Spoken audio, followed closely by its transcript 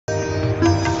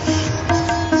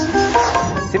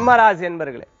சிம்ம ராசி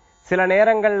என்பர்களே, சில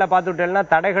நேரங்கள்ல பார்த்துட்டேன்னா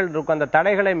தடைகள் இருக்கும். அந்த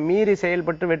தடைகளை மீறி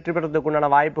செயல்பட்டு வெற்றி பெறதுக்கு உண்டான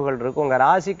வாய்ப்புகள் இருக்கும். உங்க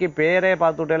ராசிக்கு பேரே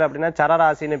பார்த்துட்டேன் அப்படின்னா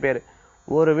சரராசின்னு பேரு.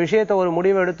 ஒரு விஷயத்த ஒரு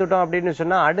முடிவு எடுத்துட்டோம் அப்படின்னு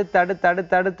சொன்னா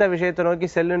அடுத்த விஷயத்தை நோக்கி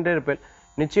செல்லுன்றே இருப்பேன்.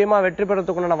 நிச்சயமா வெற்றி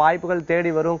பெறத்துக்குண்டான வாய்ப்புகள்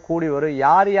தேடி வரும், கூடி வரும்.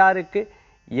 யார் யாருக்கு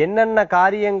என்னென்ன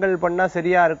காரியங்கள் பண்ணா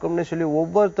சரியா இருக்கும்னு சொல்லி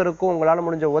ஒவ்வொருத்தருக்கும் உங்களால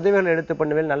முடிஞ்ச உதவிகள் எடுத்து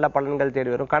பண்ணுவேன். நல்ல பலன்கள்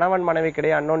தேடி வரும். கணவன்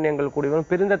மனைவிக்கிடையே அன்னோன்யங்கள் கூடி வரும்.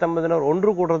 பிரிந்த தம்பதியினர்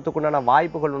ஒன்று கூடுறதுக்குண்டான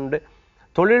வாய்ப்புகள் உண்டு.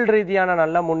 தொழில் ரீதியான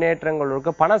நல்ல முன்னேற்றங்கள்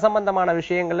இருக்கு. பண சம்பந்தமான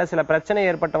விஷயங்கள்ல சில பிரச்சனை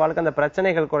ஏற்பட்ட வாழ்க்கை அந்த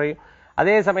பிரச்சனைகள் குறையும்.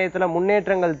 அதே சமயத்துல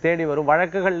முன்னேற்றங்கள் தேடி வரும்.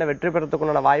 வழக்குகள்ல வெற்றி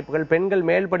பெறத்துக்குண்டான வாய்ப்புகள், பெண்கள்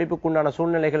மேல் படிப்புக்குண்டான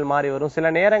சூழ்நிலைகள் மாறி வரும்.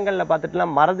 சில நேரங்கள்ல பார்த்துட்டுனா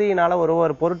மறதியினால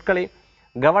ஒரு பொருட்களை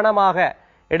கவனமாக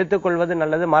எடுத்துக்கொள்வது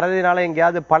நல்லது. மறதியினால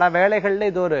எங்கேயாவது பல வேலைகள்ல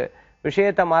இது ஒரு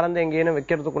விஷயத்தை மறந்து எங்கேயும்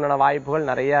வைக்கிறதுக்குண்டான வாய்ப்புகள்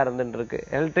நிறைய இருந்துட்டு இருக்கு.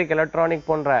 எலக்ட்ரிக் எலக்ட்ரானிக்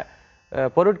போன்ற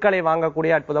பொருட்களை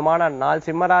வாங்கக்கூடிய அற்புதமான நாள்.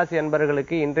 சிம்மராசி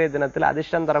என்பர்களுக்கு இன்றைய தினத்தில்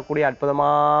அதிர்ஷ்டம் தரக்கூடிய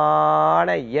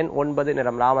அற்புதமான எண் 9,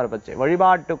 நிறம் ராமர் பச்சை.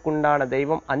 வழிபாட்டுக்குண்டான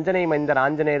தெய்வம் அஞ்சனை மைந்தர்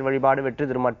ஆஞ்சநேயர் வழிபாடு வெற்றி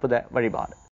தரும் அற்புத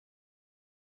வழிபாடு.